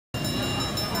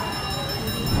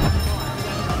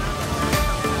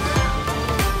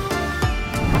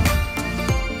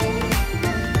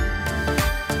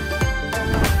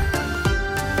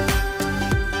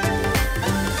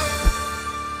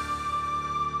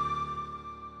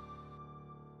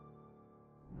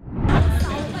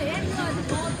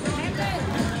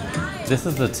This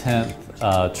is the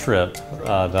 10th trip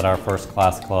that our First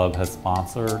Class Club has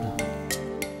sponsored.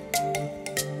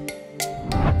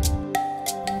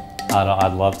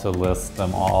 I'd love to list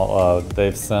them all.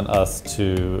 They've sent us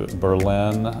to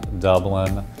Berlin,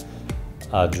 Dublin,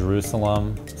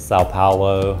 Jerusalem, Sao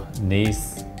Paulo,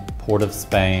 Nice, Port of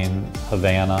Spain,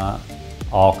 Havana,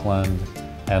 Auckland,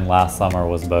 and last summer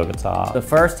was Bogota. The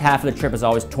first half of the trip is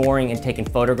always touring and taking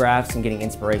photographs and getting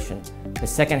inspiration. The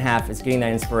second half is getting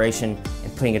that inspiration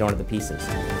and putting it onto the pieces.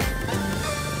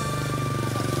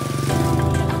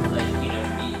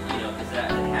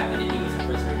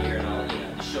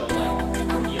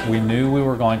 We knew we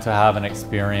were going to have an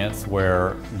experience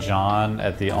where John,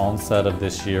 at the onset of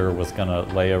this year, was going to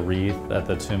lay a wreath at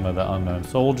the Tomb of the Unknown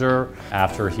Soldier.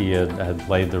 After he had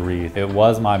laid the wreath, it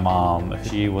was my mom.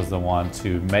 She was the one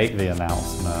to make the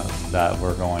announcement that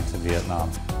we're going to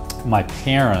Vietnam. My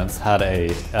parents had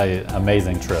an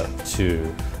amazing trip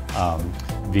to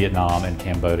Vietnam and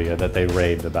Cambodia that they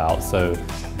raved about, so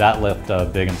that left a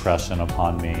big impression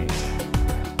upon me.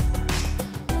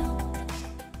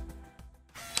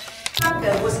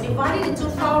 Was divided into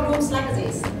 4 rooms like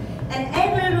this, and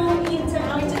every room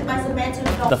interconnected by the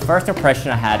metal. The first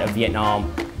impression I had of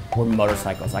Vietnam were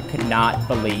motorcycles. I could not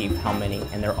believe how many,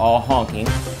 and they're all honking.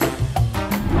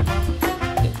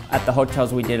 At the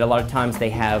hotels we did, a lot of times they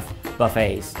have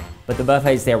buffets, but the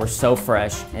buffets there were so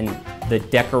fresh, and the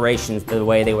decorations, the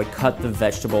way they would cut the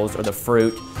vegetables or the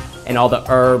fruit, and all the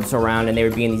herbs around, and they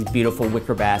would be in these beautiful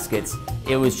wicker baskets.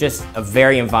 It was just a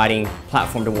very inviting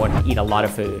platform to want to eat a lot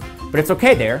of food. But it's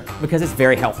okay there because it's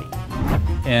very healthy.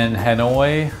 In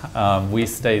Hanoi, we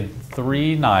stayed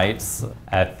 3 nights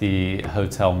at the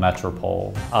Hotel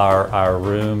Metropole. Our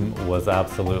room was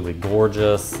absolutely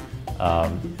gorgeous.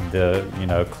 The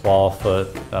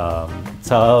clawfoot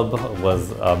tub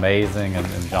was amazing, and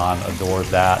John adored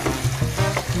that.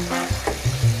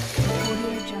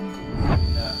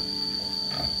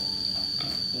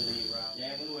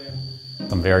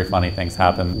 Some very funny things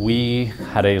happened. We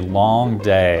had a long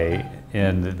day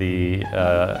in the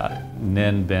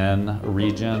Ninh Binh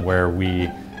region where we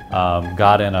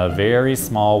got in a very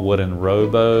small wooden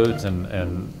rowboat,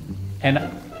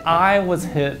 and I was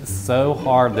hit so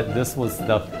hard that this was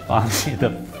the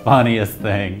funniest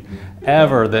thing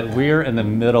ever, that we're in the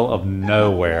middle of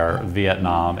nowhere,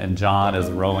 Vietnam, and John is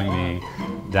rowing me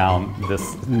down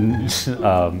this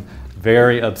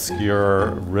very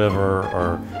obscure river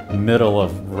or middle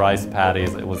of rice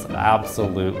paddies. It was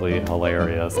absolutely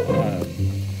hilarious.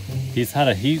 He's had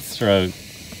a heat stroke.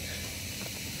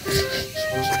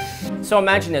 So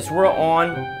imagine this, we're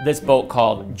on this boat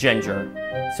called Ginger.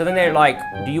 So then they're like,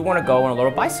 do you want to go on a little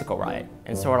bicycle ride?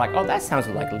 And so we're like, oh, that sounds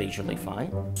like leisurely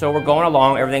fun. So we're going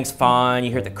along, everything's fine.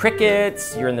 You hear the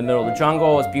crickets, you're in the middle of the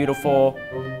jungle, it's beautiful.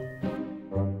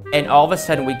 And all of a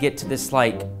sudden we get to this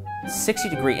like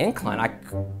 60-degree incline. I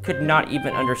could not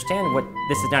even understand what,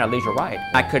 this is not a leisure ride.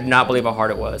 I could not believe how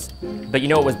hard it was. But you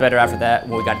know what was better after that?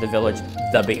 When we got to the village,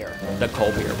 the beer. The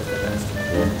cold beer was the best.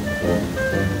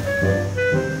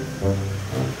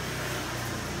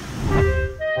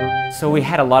 So we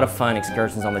had a lot of fun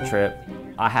excursions on the trip.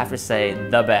 I have to say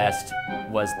the best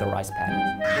was the rice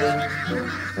paddies.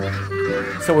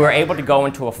 So we were able to go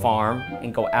into a farm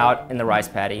and go out in the rice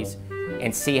paddies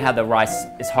and see how the rice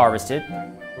is harvested.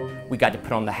 We got to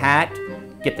put on the hat,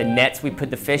 get the nets we put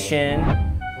the fish in,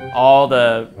 all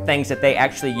the things that they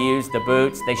actually use, the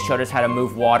boots. They showed us how to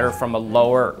move water from a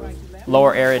lower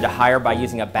area to higher by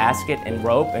using a basket and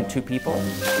rope and 2 people.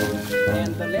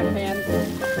 And the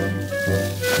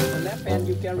left hand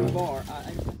you carry more.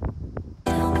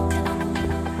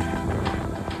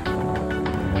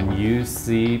 When you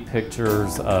see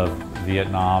pictures of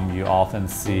Vietnam, you often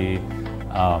see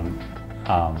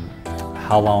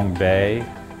Ha Long Bay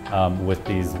with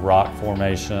these rock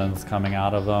formations coming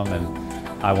out of them, and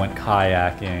I went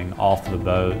kayaking off the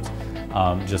boat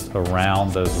just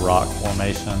around those rock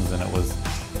formations, and it was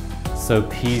so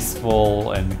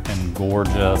peaceful and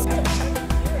gorgeous.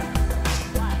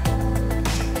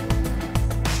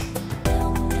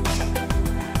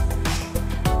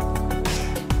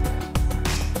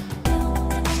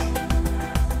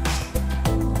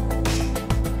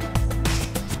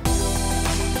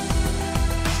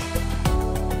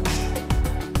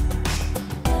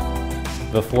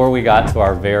 Before we got to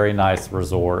our very nice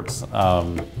resorts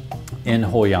in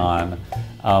Hoi An,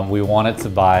 we wanted to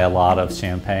buy a lot of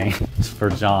champagne for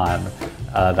John.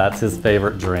 That's his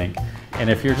favorite drink. And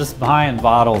if you're just buying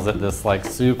bottles at this like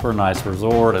super nice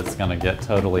resort, it's gonna get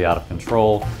totally out of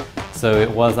control. So it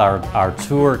was our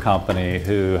tour company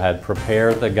who had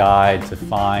prepared the guide to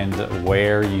find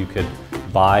where you could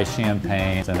buy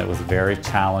champagne, and it was very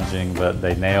challenging, but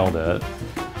they nailed it.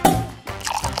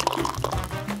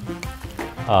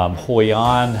 Hoi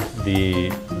An,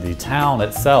 the town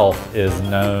itself, is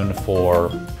known for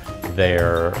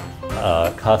their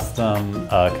custom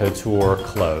couture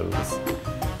clothes.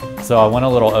 So I went a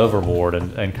little overboard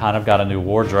and kind of got a new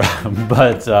wardrobe,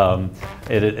 but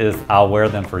I'll wear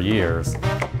them for years.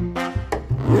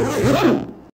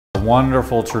 A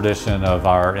wonderful tradition of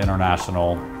our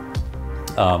international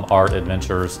art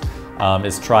adventures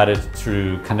is try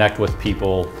to connect with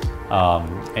people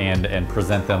and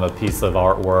present them a piece of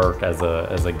artwork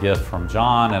as a gift from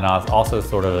John, and also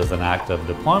sort of as an act of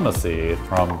diplomacy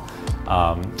from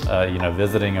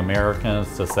visiting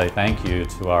Americans to say thank you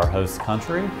to our host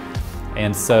country.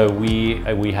 And so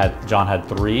John had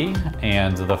 3,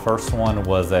 and the first one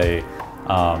was a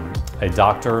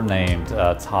doctor named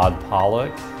Todd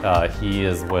Pollock. He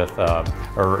is with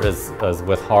is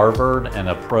with Harvard and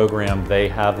a program they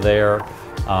have there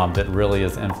that really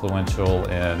is influential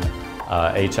in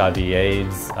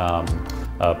HIV/AIDS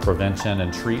prevention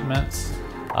and treatment.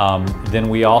 Then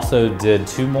we also did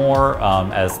 2 more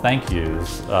as thank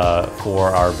yous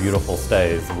for our beautiful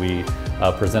stays. We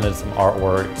presented some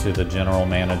artwork to the general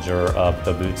manager of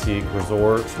the boutique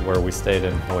resort where we stayed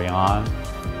in Hoi An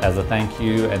as a thank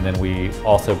you, and then we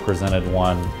also presented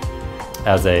one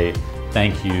as a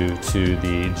thank you to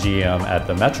the GM at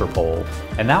the Metropole.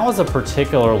 And that was a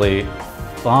particularly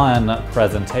fun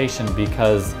presentation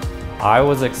because I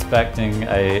was expecting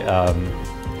a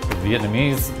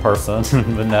Vietnamese person,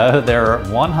 but no, they're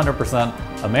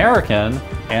 100% American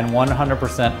and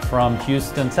 100% from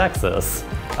Houston, Texas.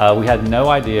 We had no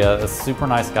idea. A super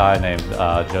nice guy named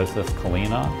Joseph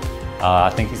Kalina. I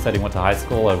think he said he went to high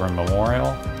school over in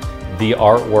Memorial. The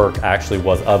artwork actually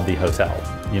was of the hotel.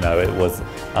 It was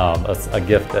a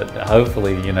gift that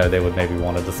hopefully, they would maybe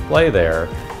want to display there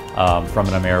from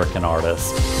an American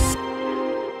artist.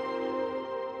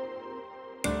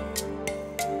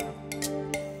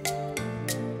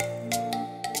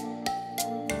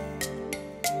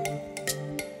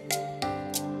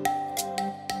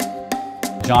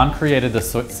 John created the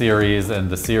series, and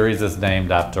the series is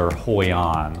named after Hoi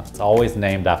An. It's always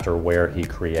named after where he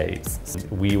creates.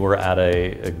 We were at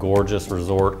a gorgeous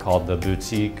resort called the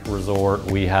Boutique Resort.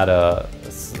 We had a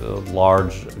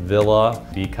large villa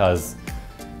because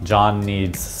John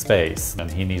needs space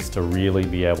and he needs to really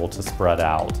be able to spread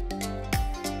out.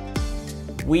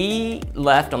 We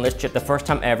left on this trip the first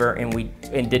time ever,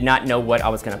 and did not know what I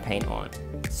was going to paint on.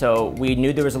 So we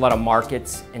knew there was a lot of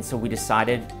markets, and so we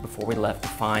decided before we left to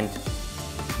find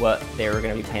what they were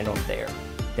going to be painted on there.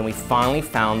 Then we finally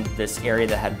found this area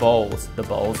that had bowls. The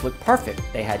bowls looked perfect.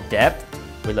 They had depth.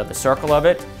 We loved the circle of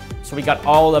it. So we got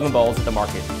all 11 bowls at the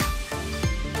market.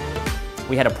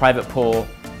 We had a private pool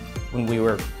when we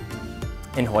were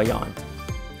in Hoi An.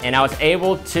 And I was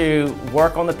able to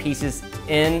work on the pieces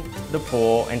in the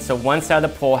pool. And so one side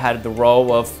of the pool had the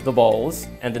row of the bowls,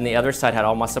 and then the other side had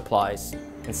all my supplies.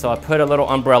 And so I put a little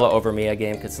umbrella over me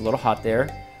again because it's a little hot there.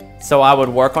 So I would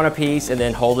work on a piece and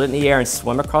then hold it in the air and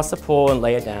swim across the pool and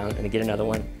lay it down and get another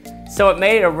one. So it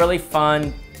made it a really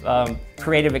fun,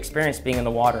 creative experience being in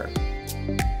the water.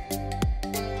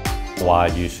 Why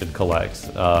you should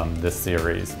collect this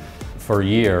series. For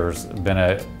years, been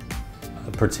a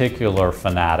particular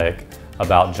fanatic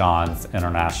about John's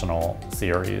international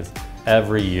series.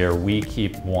 Every year we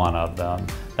keep one of them.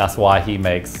 That's why he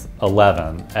makes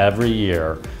 11 every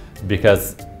year,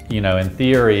 because in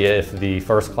theory, if the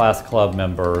first class club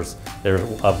members,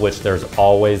 of which there's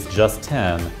always just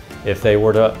 10, if they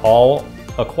were to all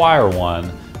acquire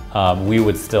one, we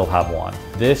would still have one.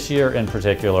 This year in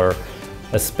particular,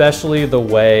 especially the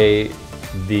way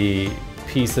the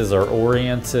pieces are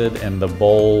oriented and the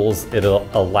bowls, it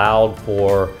allowed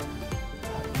for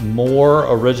more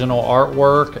original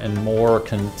artwork and more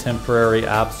contemporary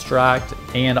abstract,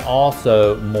 and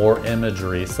also more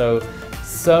imagery. So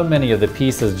many of the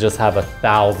pieces just have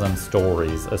 1,000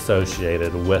 stories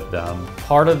associated with them.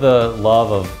 Part of the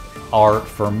love of art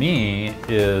for me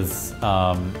is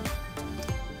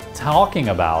talking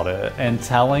about it and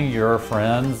telling your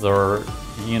friends or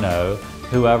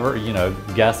whoever,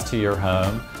 guests to your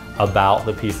home about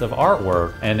the piece of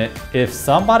artwork. And if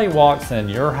somebody walks in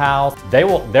your house,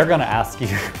 they're gonna ask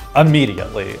you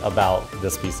immediately about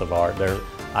this piece of art.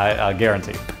 I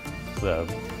guarantee. So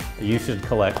you should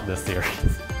collect this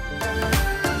series.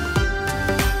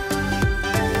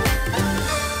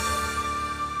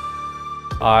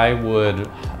 I would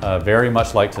very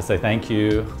much like to say thank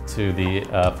you to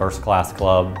the First Class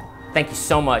Club. Thank you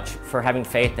so much for having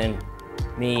faith in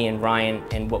me and Ryan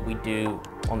and what we do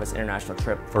on this international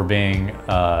trip. For being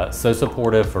so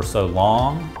supportive for so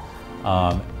long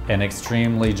and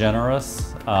extremely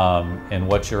generous in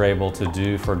what you're able to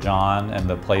do for John and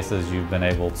the places you've been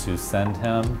able to send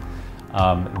him.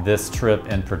 This trip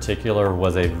in particular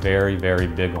was a very, very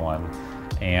big one.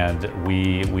 And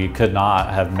we could not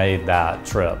have made that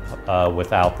trip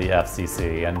without the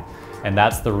FCC. And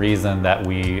that's the reason that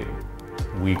we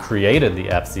created the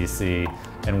FCC,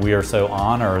 and we are so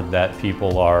honored that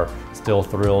people are still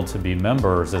thrilled to be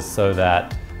members, is so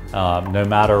that no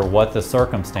matter what the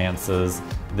circumstances,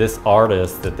 this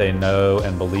artist that they know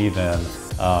and believe in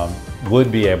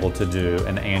would be able to do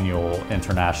an annual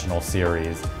international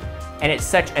series. And it's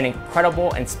such an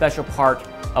incredible and special part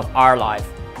of our life,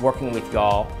 working with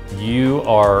y'all. You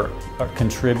are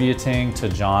contributing to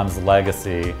John's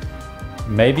legacy,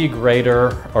 maybe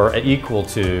greater or equal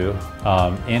to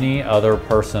any other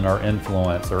person or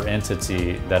influence or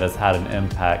entity that has had an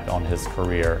impact on his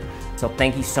career. So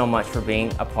thank you so much for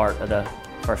being a part of the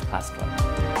First Class Club.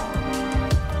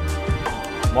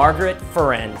 Margaret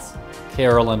Ferenz,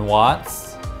 Carolyn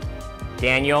Watts,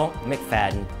 Daniel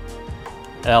McFadden,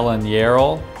 Ellen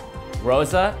Yarrell,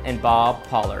 Rosa and Bob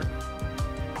Pollard,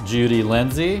 Judy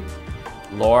Lindsay,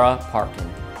 Laura Parkin,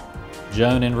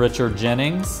 Joan and Richard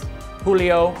Jennings,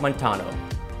 Julio Montano,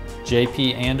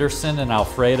 JP Anderson and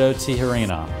Alfredo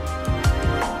Tijerina.